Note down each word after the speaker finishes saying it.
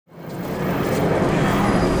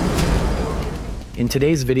In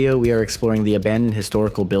today's video, we are exploring the abandoned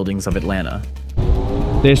historical buildings of Atlanta.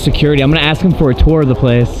 There's security. I'm gonna ask him for a tour of the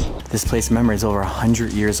place. This place, remember, is over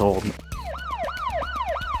 100 years old.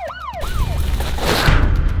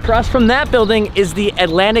 Across from that building is the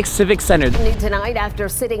Atlantic Civic Center. Tonight, after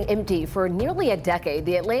sitting empty for nearly a decade,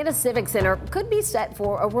 the Atlanta Civic Center could be set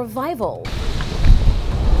for a revival.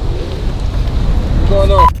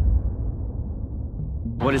 No.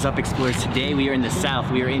 What is up, explorers? Today we are in the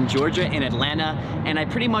South. We are in Georgia, in Atlanta, and I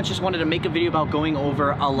pretty much just wanted to make a video about going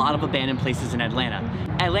over a lot of abandoned places in Atlanta.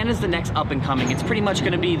 Atlanta's the next up and coming. It's pretty much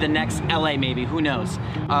gonna be the next LA maybe, who knows.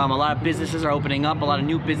 A lot of businesses are opening up, a lot of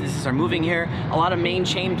new businesses are moving here. A lot of main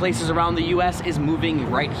chain places around the US is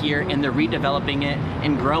moving right here, and they're redeveloping it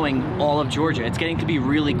and growing all of Georgia. It's getting to be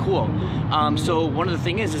really cool. So one of the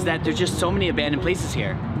things is that there's just so many abandoned places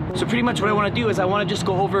here. So pretty much what I want to do is I want to just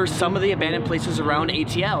go over some of the abandoned places around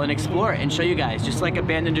ATL and explore it and show you guys. Just like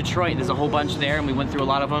Abandoned Detroit, there's a whole bunch there and we went through a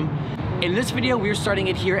lot of them. In this video, we're starting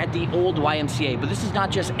it here at the old YMCA, but this is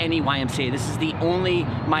not just any YMCA. This is the only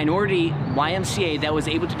minority YMCA that was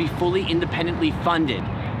able to be fully independently funded.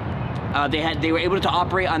 They were able to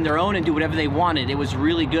operate on their own and do whatever they wanted. It was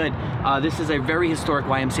really good. This is a very historic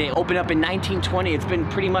YMCA. Opened up in 1920. It's been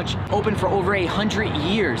pretty much open for over 100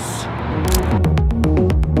 years.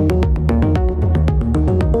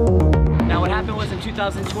 In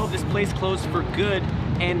 2012, this place closed for good,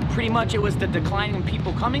 and pretty much it was the declining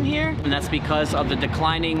people coming here, and that's because of the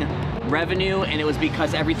declining revenue, and it was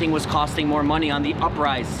because everything was costing more money on the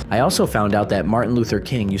uprise. I also found out that Martin Luther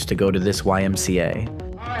King used to go to this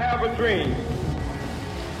YMCA. I have a dream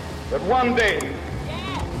that one day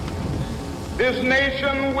this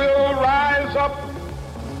nation will rise up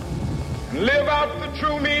and live out the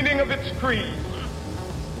true meaning of its creed.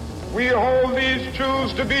 We hold these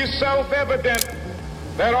truths to be self-evident,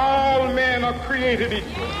 that all men are created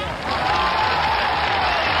equal.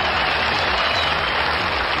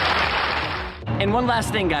 And one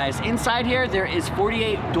last thing, guys. Inside here, there is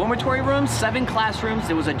 48 dormitory rooms, 7 classrooms.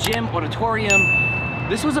 There was a gym, auditorium.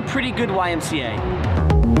 This was a pretty good YMCA.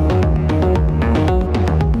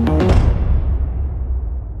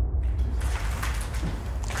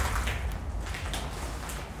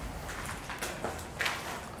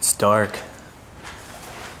 It's dark.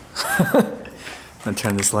 I'm gonna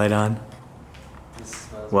turn this light on.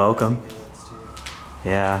 Welcome.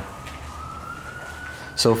 Yeah.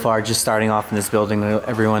 So far, just starting off in this building,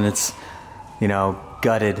 everyone, it's, you know,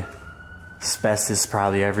 gutted. Asbestos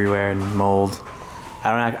probably everywhere and mold.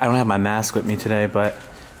 I don't have my mask with me today, but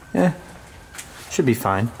yeah, should be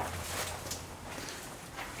fine.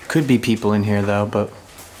 Could be people in here though, but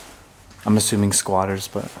I'm assuming squatters,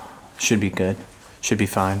 but should be good. Should be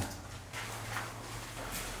fine.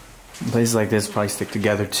 Places like this probably stick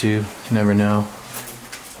together too. You never know.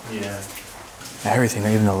 Yeah. Everything,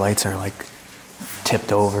 even the lights are like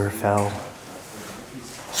tipped over, fell.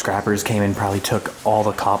 Scrappers came and probably took all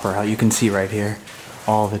the copper out. You can see right here,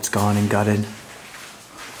 all of it's gone and gutted.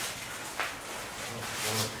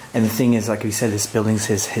 And the thing is, like we said, this building's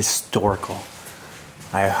historical.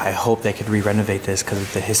 I hope they could re-renovate this because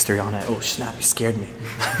of the history on it. Oh snap, you scared me.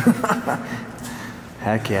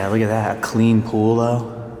 Heck yeah, look at that. A clean pool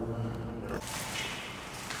though.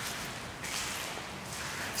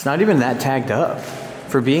 It's not even that tagged up.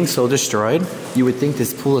 For being so destroyed, you would think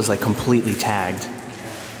this pool is like completely tagged.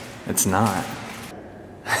 It's not.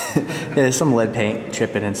 Yeah, there's some lead paint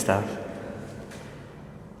chipping and stuff.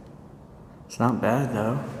 It's not bad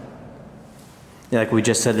though. Yeah, like we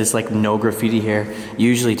just said, there's like no graffiti here.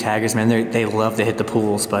 Usually taggers, man, they love to hit the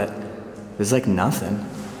pools, but there's like nothing.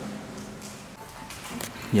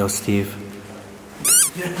 Yo, Steve.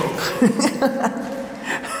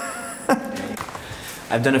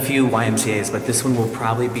 I've done a few YMCAs, but this one will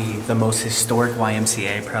probably be the most historic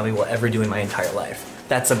YMCA I probably will ever do in my entire life.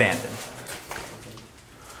 That's abandoned.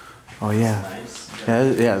 Oh yeah.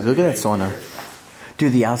 Yeah, look at that sauna.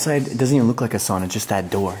 Dude, the outside, it doesn't even look like a sauna, just that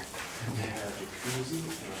door.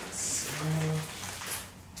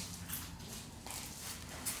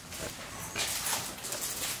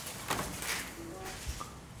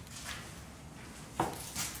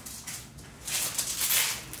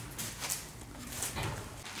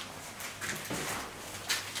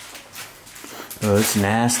 Oh, it's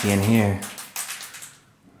nasty in here.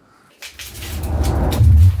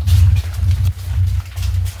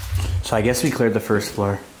 So I guess we cleared the first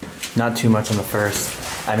floor. Not too much on the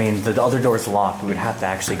first. I mean, the other door's locked. We would have to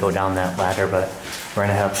actually go down that ladder, but we're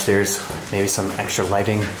gonna head upstairs. Maybe some extra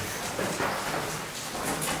lighting.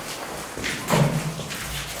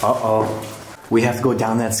 Uh-oh. We have to go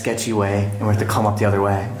down that sketchy way, and we have to come up the other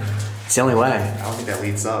way. It's the only way. I don't think that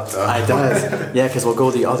leads up though. It does. Yeah, because we'll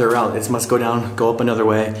go the other route. It must go down, go up another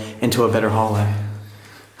way into a better hallway.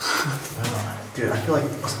 Dude, I feel like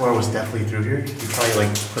Explorer was definitely through here. He probably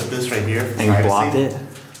like put this right here. And he blocked it?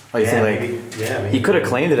 Oh, you think maybe. like, Yeah, maybe. he could have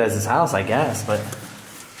claimed it as his house, I guess, but.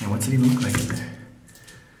 Yeah, what's it even look like?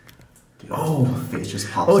 Dude, Oh, it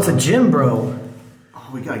just pops oh, it's a out. gym, bro. Oh,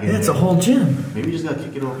 we gotta get Yeah, it's a whole gym. Maybe we just gotta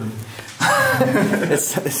kick it open.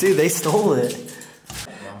 See, they stole it.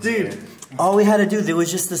 Dude, all we had to do, there was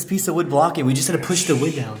just this piece of wood blocking. We just had to push the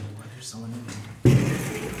wood down. There's someone in here.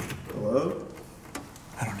 Hello?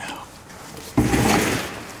 I don't know.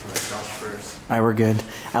 Let's Josh first. Alright, we're good.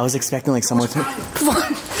 I was expecting like someone to.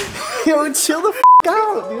 Yo, chill the f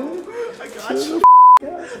out, dude. I got you.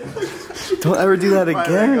 Don't ever do that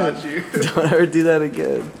again. I got you. Don't ever do that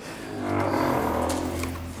again.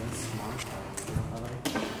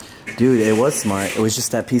 Dude, it was smart. It was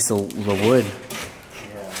just that piece of the wood.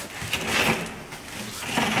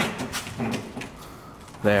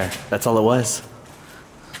 There, that's all it was.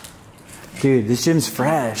 Dude, this gym's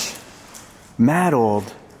fresh. Mad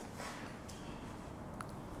old.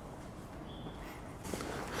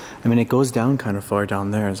 I mean, it goes down kind of far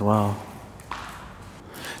down there as well.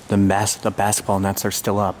 The basketball nets are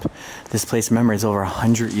still up. This place, remember, is over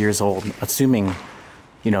 100 years old. Assuming,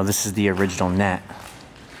 you know, this is the original net.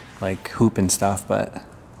 Like hoop and stuff, but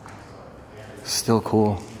still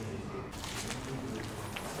cool.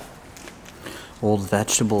 Old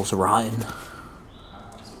vegetables rotten.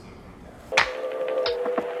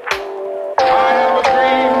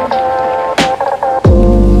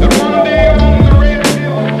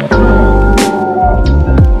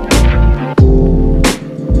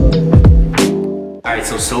 Alright,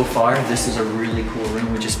 so far this is a really cool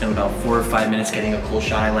room. We just spent about 4 or 5 minutes getting a cool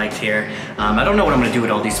shot I liked here. I don't know what I'm gonna do with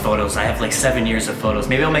all these photos. I have like 7 years of photos.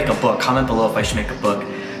 Maybe I'll make a book. Comment below if I should make a book.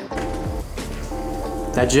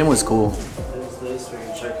 That gym was cool.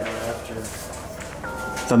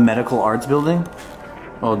 The medical arts building?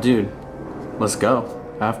 Oh dude, let's go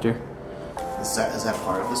after. Is that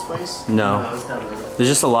part of this place? No, there's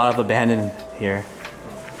just a lot of abandoned here.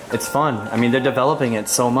 It's fun. I mean, they're developing it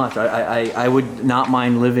so much. I would not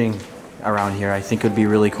mind living around here. I think it would be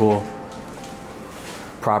really cool.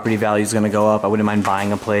 Property value is gonna go up. I wouldn't mind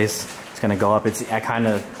buying a place. It's gonna go up. It's kind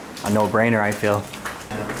of a no-brainer, I feel.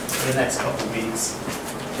 In the next couple weeks,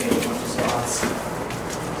 change a bunch of spots.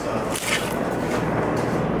 So.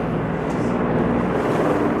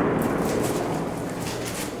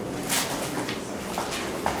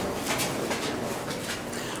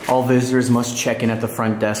 All visitors must check in at the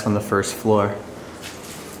front desk on the first floor.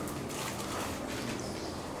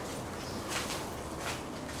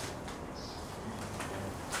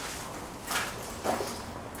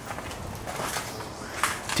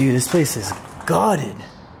 Dude, this place is gutted.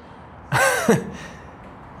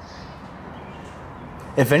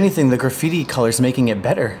 If anything, the graffiti color's making it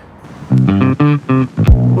better.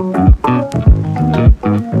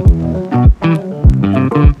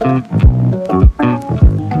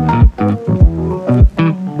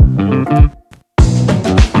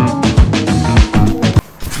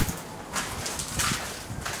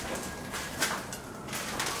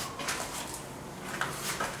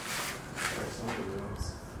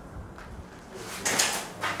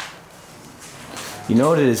 You know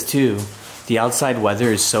what it is too? The outside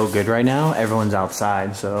weather is so good right now, everyone's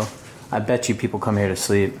outside, so I bet you people come here to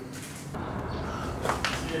sleep.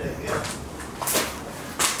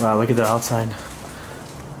 Wow, look at the outside.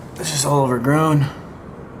 It's just all overgrown.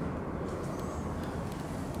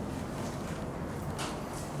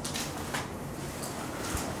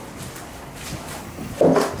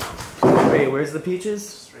 Wait, where's the peaches?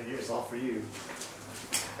 It's right here, it's all for you.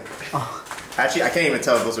 Oh. Actually, I can't even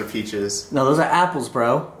tell if those are peaches. No, those are apples,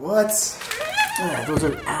 bro. What? Yeah, those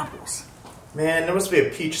are apples. Man, there must be a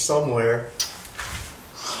peach somewhere.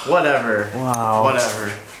 Whatever. Wow.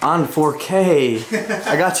 Whatever. On 4K.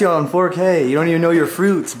 I got you on 4K. You don't even know your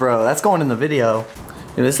fruits, bro. That's going in the video.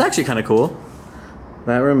 Yeah, this is actually kind of cool.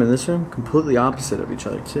 That room and this room, completely opposite of each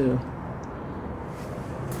other, too.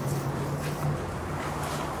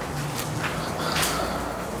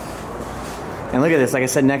 And look at this, like I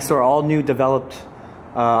said, next door, all new developed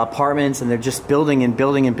apartments, and they're just building and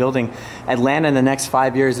building and building. Atlanta in the next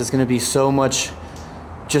 5 years is going to be so much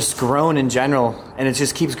just grown in general, and it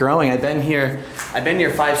just keeps growing. I've been here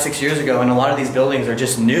 5-6 years ago, and a lot of these buildings are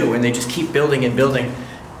just new, and they just keep building and building.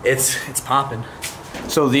 It's popping.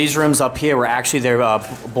 So these rooms up here were actually their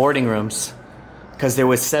boarding rooms, because there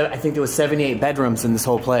was I think there was 78 bedrooms in this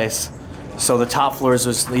whole place. So the top floors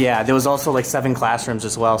was, yeah, there was also like 7 classrooms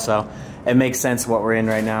as well, so it makes sense what we're in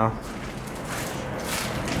right now.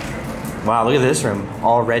 Wow, look at this room.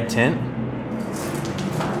 All red tint.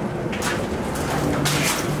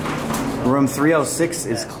 Room 306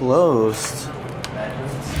 is closed.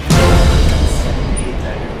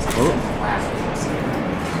 Oh.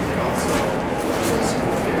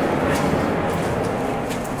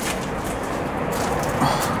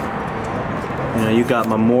 You know, you got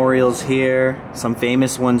memorials here, some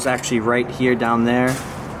famous ones actually right here down there.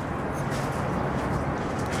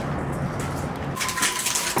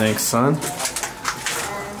 Thanks, son.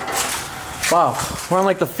 Wow, we're on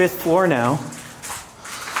like the 5th floor now.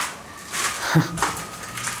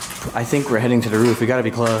 I think we're heading to the roof. We gotta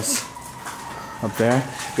be close. Up there.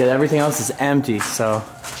 Yeah, everything else is empty, so.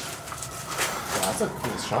 Yeah, that's a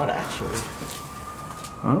cool shot, actually.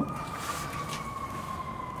 Oh.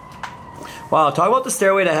 Wow, talk about the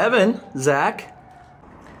stairway to heaven, Zach.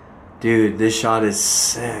 Dude, this shot is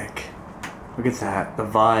sick. Look at that, the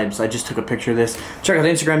vibes. I just took a picture of this. Check out the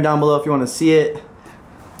Instagram down below if you want to see it.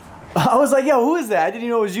 I was like, yo, who is that? I didn't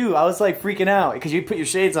even know it was you. I was like freaking out because you put your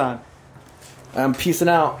shades on. I'm peacing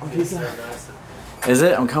out. I'm peacing out. Is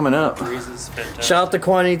it? I'm coming up. Shout out to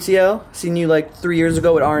Quantity TO. Seen you like 3 years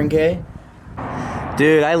ago with R&K.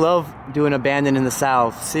 Dude, I love doing Abandoned in the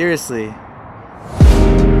South. Seriously.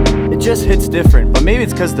 It just hits different, but maybe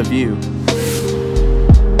it's because the view.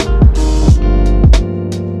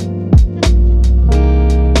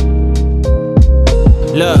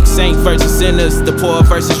 Look, saint versus sinners, the poor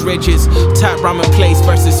versus riches, top ramen place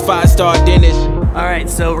versus 5-star dinners. Alright,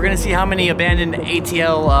 so we're gonna see how many abandoned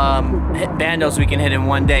ATL bandos we can hit in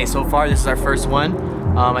one day. So far, this is our first one.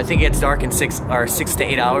 I think it gets dark in 6 to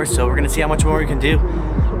 8 hours, so we're gonna see how much more we can do.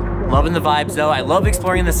 Loving the vibes though. I love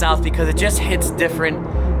exploring in the South because it just hits different.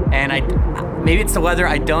 And maybe it's the weather,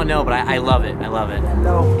 I don't know, but I love it. I love it.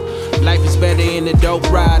 Life is better in the dope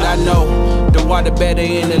ride, I know. The water better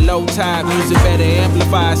in the low tide. Music better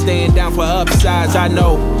amplified, staying down for upsides, I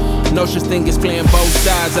know. No such thing as playing both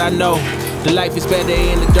sides, I know. The life is better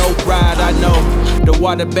in the dope ride, I know. The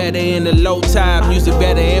water better in the low tide. Music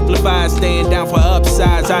better amplified, staying down for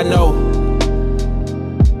upsides, I know.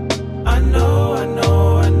 I know, I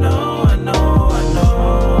know, I know, I know, I know.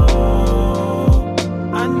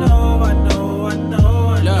 I know, I know, I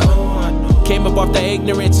know, I know, I know. Came up off the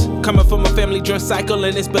ignorance, coming from a family drunk cycle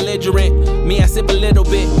and it's belligerent. Me, I sip a little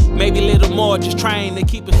bit, maybe a little more, just trying to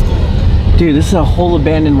keep it score. Dude, this is a whole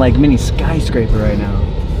abandoned like mini skyscraper right now.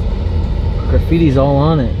 Graffiti's all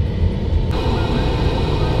on it.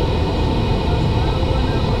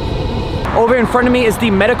 Over in front of me is the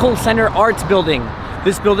Medical Center Arts Building.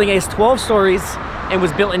 This building is 12 stories and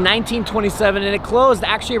was built in 1927, and it closed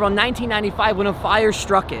actually around 1995 when a fire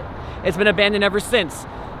struck it. It's been abandoned ever since.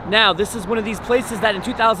 Now, this is one of these places that in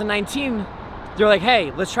 2019, they're like,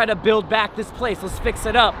 hey, let's try to build back this place, let's fix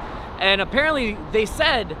it up. And apparently they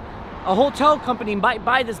said a hotel company might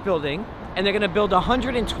buy this building and they're gonna build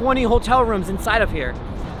 120 hotel rooms inside of here.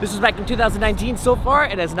 This was back in 2019. So far,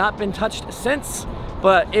 it has not been touched since,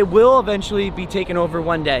 but it will eventually be taken over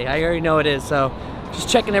one day. I already know it is, so just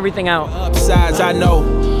checking everything out. Upsides, I know.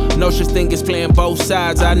 No such thing as playing both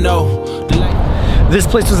sides, I know. This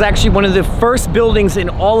place was actually one of the first buildings in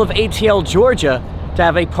all of ATL, Georgia to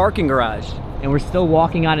have a parking garage. And we're still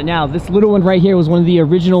walking on it now. This little one right here was one of the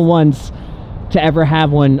original ones to ever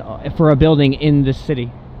have one for a building in this city.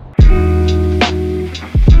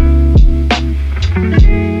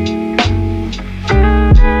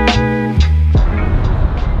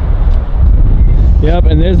 Yep,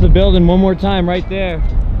 and there's the building one more time right there.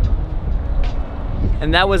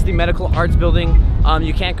 And that was the Medical Arts Building.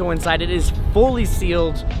 You can't go inside. It is fully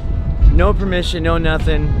sealed. No permission, no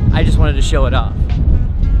nothing. I just wanted to show it off.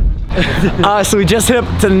 So we just hit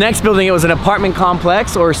up to the next building. It was an apartment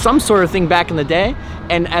complex or some sort of thing back in the day.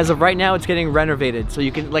 And as of right now, it's getting renovated. So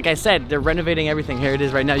you can, like I said, they're renovating everything. Here it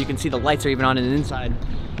is right now. You can see the lights are even on the inside.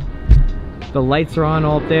 The lights are on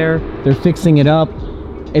all up there. They're fixing it up.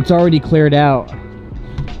 It's already cleared out.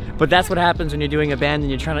 But that's what happens when you're doing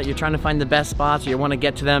abandoned. You're trying to find the best spots, or you want to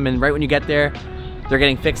get to them, and right when you get there, they're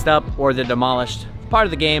getting fixed up or they're demolished. Part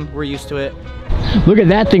of the game, we're used to it. Look at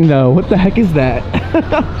that thing though. What the heck is that?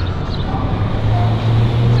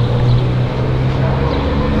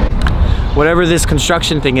 Whatever this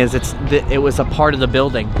construction thing is, it was a part of the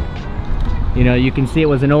building. You know, you can see it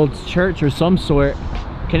was an old church or some sort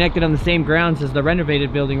connected on the same grounds as the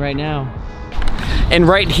renovated building right now. And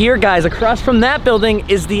right here, guys, across from that building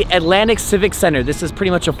is the Atlantic Civic Center. This is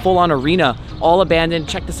pretty much a full-on arena, all abandoned.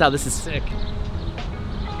 Check this out, this is sick.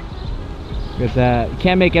 Look at that. You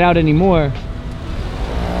can't make it out anymore.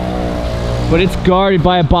 But it's guarded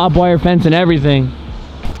by a barbed wire fence and everything.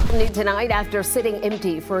 New tonight, after sitting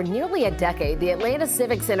empty for nearly a decade, the Atlanta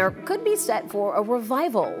Civic Center could be set for a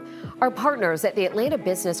revival. Our partners at the Atlanta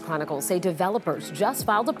Business Chronicle say developers just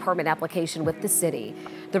filed a permit application with the city.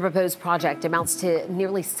 The proposed project amounts to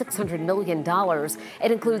nearly $600 million.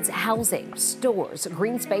 It includes housing, stores,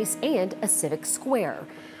 green space, and a civic square.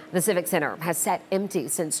 The Civic Center has sat empty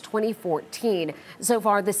since 2014. So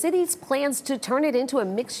far, the city's plans to turn it into a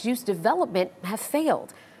mixed-use development have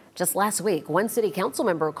failed. Just last week, one city council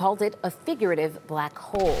member called it a figurative black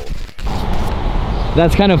hole.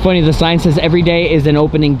 That's kind of funny. The sign says every day is an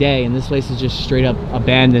opening day, and this place is just straight up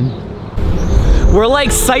abandoned. We're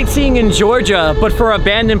like sightseeing in Georgia, but for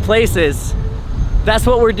abandoned places. That's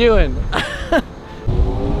what we're doing.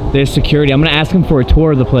 There's security. I'm gonna ask him for a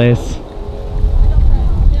tour of the place.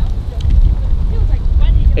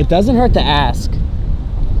 It doesn't hurt to ask.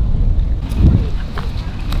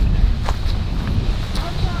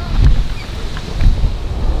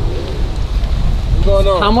 Going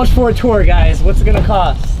on? How much for a tour, guys? What's it gonna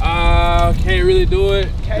cost? Can't really do it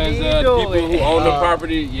because people who own the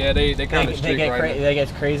property, yeah, they kind of strict right now. They get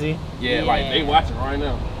crazy. Yeah, like they watching right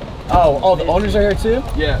now. Oh, the owners are here too?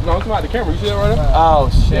 Yeah, no, I'm talking about the camera. You see that right now? Oh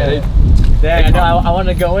shit. Yeah, Dang, I want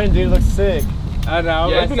to go in, dude. It looks sick. I know.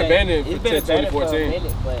 Yeah, it's been abandoned since 2014.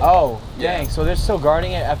 Oh, dang. So they're still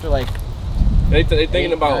guarding it after like. They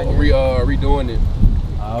thinking about redoing it.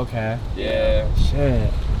 Oh, okay. Yeah.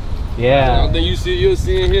 Shit. Yeah. I don't think you'll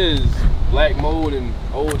see in here is black mold and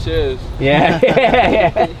old chairs. Yeah.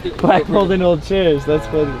 Black mold and old chairs. That's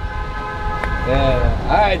funny. Yeah.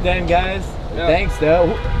 All right then, guys. Yeah. Thanks,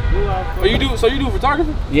 though. Oh, you do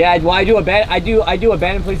photography? Yeah. Well, I do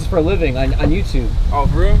abandoned places for a living on YouTube. Oh,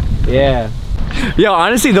 for real? Yeah. Yo,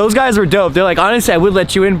 honestly, those guys were dope. They're like, honestly, I would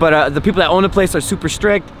let you in, but the people that own the place are super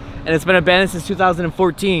strict, and it's been abandoned since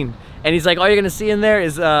 2014. And he's like, all you're gonna see in there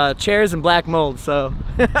is chairs and black mold. So,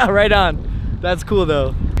 right on. That's cool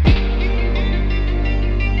though.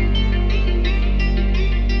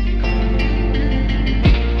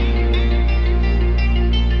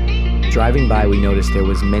 Driving by, we noticed there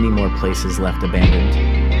was many more places left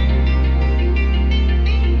abandoned.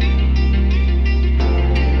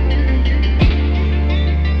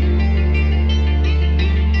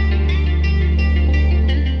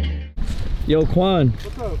 Yo, Quan.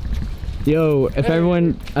 What's up? Yo, I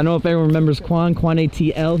don't know if everyone remembers Quan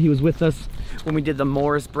ATL. He was with us when we did the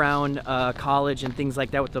Morris Brown College and things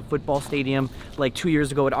like that with the football stadium like 2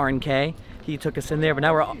 years ago at R&K. He took us in there, but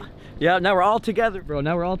now we're all together, bro.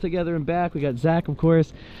 Now we're all together and back. We got Zach, of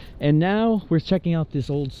course, and now we're checking out this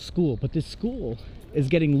old school. But this school is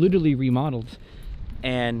getting literally remodeled,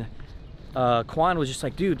 and Quan was just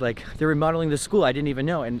like, dude, like they're remodeling the school. I didn't even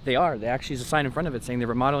know, and they are. They actually has a sign in front of it saying they're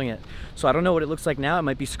remodeling it. So I don't know what it looks like now. It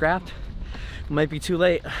might be scrapped. It might be too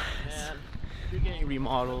late. Man, you're getting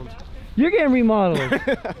remodeled. You're getting remodeled.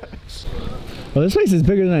 Well, this place is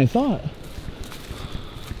bigger than I thought.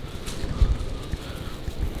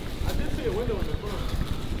 I did see a window in the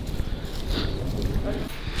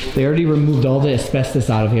front. They already removed all the asbestos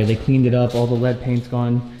out of here. They cleaned it up. All the lead paint's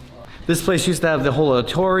gone. This place used to have the whole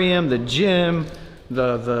auditorium, the gym,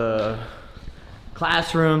 the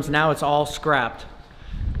classrooms. Now it's all scrapped.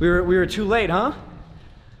 We were too late, huh?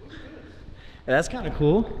 Yeah, that's kind of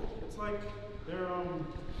cool. It's like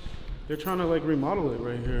they're trying to like remodel it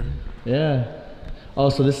right here. Yeah. Oh,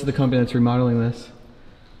 so this is the company that's remodeling this.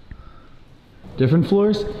 Different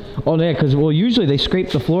floors? Oh yeah, because well usually they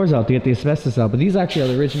scrape the floors out to get the asbestos out, but these actually are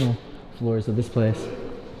the original floors of this place.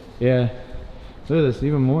 Yeah. Look at this,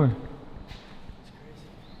 even more.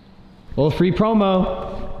 Well, free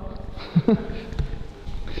promo.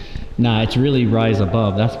 Nah, it's really rise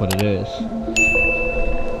above. That's what it is.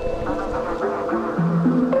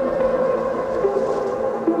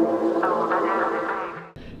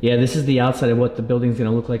 Yeah, this is the outside of what the building's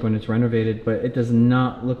gonna look like when it's renovated, but it does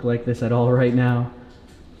not look like this at all right now.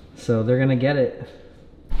 So they're gonna get it.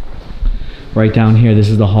 Right down here, this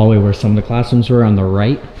is the hallway where some of the classrooms were on the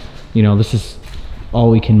right. You know, this is all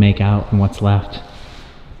we can make out and what's left.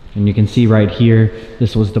 And you can see right here,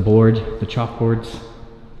 this was the board, the chalkboards.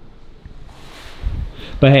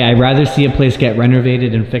 But hey, I'd rather see a place get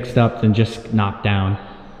renovated and fixed up than just knocked down.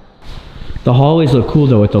 The hallways look cool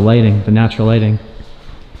though with the lighting, the natural lighting.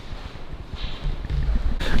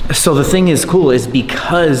 So the thing is cool is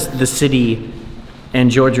because the city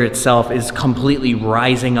and Georgia itself is completely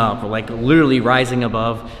rising up, like literally rising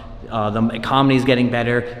above. The economy is getting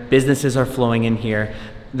better, businesses are flowing in here,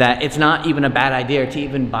 that it's not even a bad idea to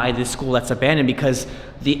even buy this school that's abandoned because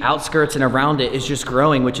the outskirts and around it is just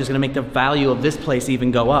growing, which is gonna make the value of this place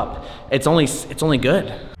even go up. It's only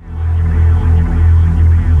good.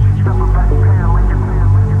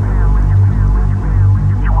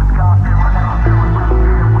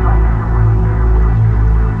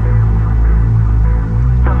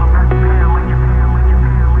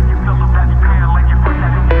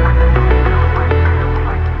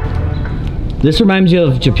 This reminds you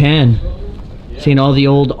of Japan. Seeing all the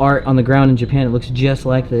old art on the ground in Japan, it looks just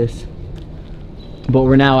like this. But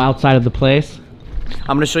we're now outside of the place.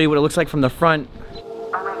 I'm gonna show you what it looks like from the front.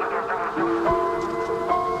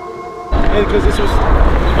 Hey, because this was,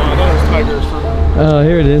 that was tigers. Oh,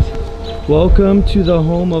 here it is. Welcome to the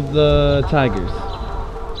home of the tigers.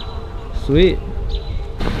 Sweet.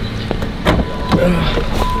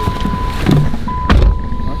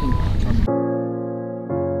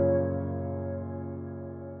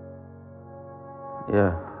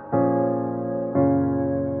 Yeah.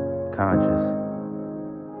 Conscious.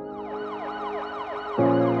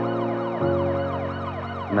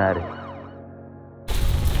 Maddie.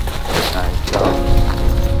 Nice job.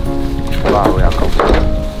 Wow, we are comfortable.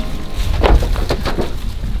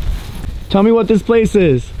 Tell me what this place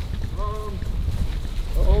is.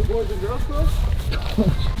 Old Boys and Girls Club?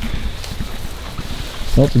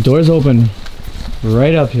 Oh, the door's open.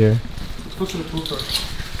 Right up here. Let's go to the pool first.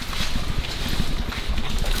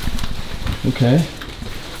 Okay.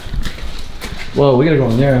 Whoa, we gotta go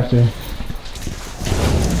in there after.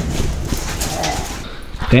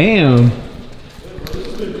 Damn.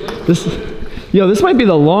 This might be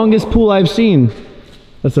the longest pool I've seen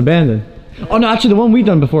that's abandoned. Oh no, actually the one we've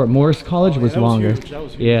done before at Morris College was longer. That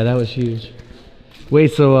was huge. Yeah, that was huge.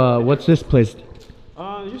 Wait, so what's this place?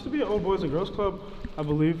 It used to be an Old Boys and Girls Club, I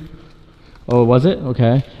believe. Oh, was it?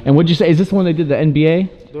 Okay. And what'd you say? Is this the one they did the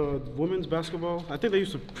NBA? The women's basketball. I think they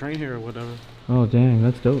used to train here or whatever. Oh dang,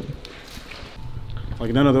 that's dope.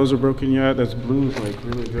 Like none of those are broken yet. That's blue's like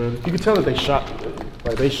really good. You can tell that they shot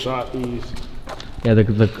these. Yeah, the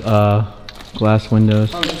glass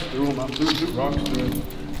windows. I just threw them out. Threw rocks through it.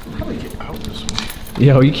 How do I get out this way?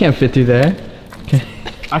 Yo, you can't fit through there.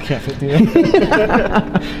 I can't fit through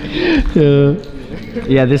there.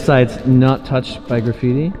 Yeah, this side's not touched by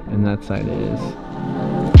graffiti, and that side is.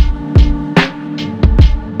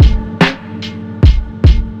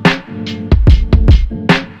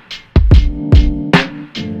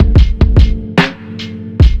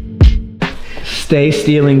 Stay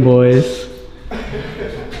stealing, boys.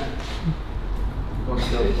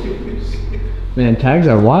 Man, tags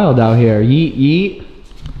are wild out here. Yeet, yeet.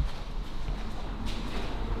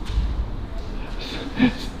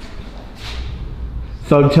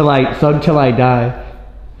 Thug till I die.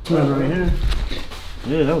 Right here.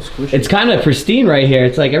 Yeah, that was squishy. It's kind of pristine right here.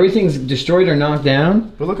 It's like everything's destroyed or knocked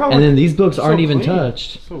down. But look how and then these books aren't even clean.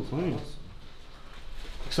 touched. So clean.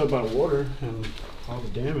 Except by water and all the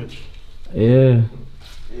damage. Yeah.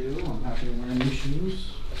 Ew, I'm happy wearing new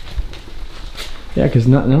shoes. Yeah, because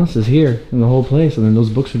nothing else is here in the whole place, and then those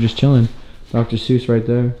books are just chilling. Dr. Seuss right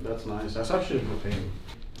there. That's nice. That's actually a good painting.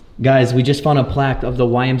 Guys, we just found a plaque of the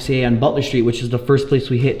YMCA on Butler Street, which is the first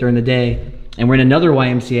place we hit during the day. And we're in another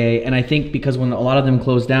YMCA, and I think because when a lot of them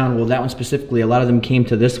closed down, well, that one specifically, a lot of them came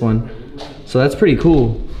to this one. So that's pretty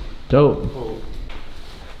cool. Dope.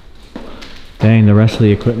 Dang, the rest of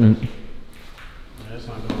the equipment. That's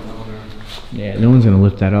not going nowhere. Yeah, no one's gonna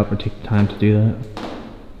lift that up or take the time to do that.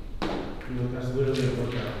 That's literally a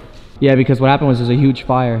lookout. Yeah, because what happened was there's a huge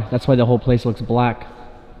fire. That's why the whole place looks black.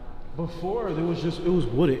 Before, it was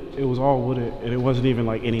wooded. It was all wooded, and it wasn't even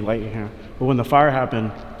like any light in here. But when the fire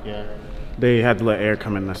happened, yeah, they had to let air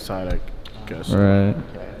come in this side, I guess. Right.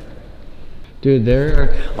 Dude,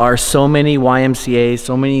 there are so many YMCAs,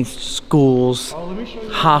 so many schools,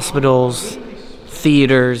 hospitals,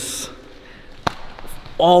 theaters,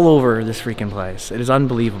 all over this freaking place. It is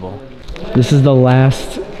unbelievable. This is the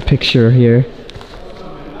last picture here.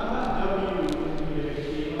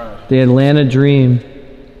 The Atlanta Dream.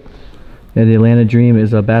 Yeah, the Atlanta Dream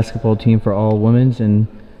is a basketball team for all women's, and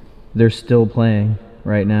they're still playing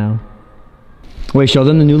right now. Wait, show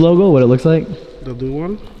them the new logo, what it looks like? The new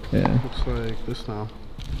one? Yeah. Looks like this now.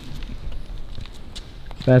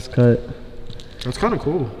 Fast cut. That's kind of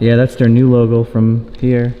cool. Yeah, that's their new logo from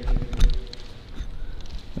here.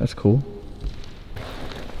 That's cool.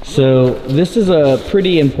 So this is a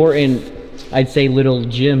pretty important, I'd say, little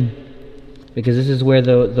gym, because this is where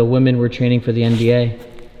the women were training for the NBA.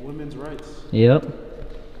 Women's rights. Yep.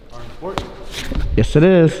 Are important. Yes, it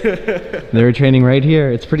is. They were training right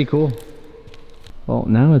here. It's pretty cool. Well,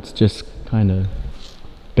 now it's just kind of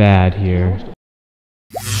bad here.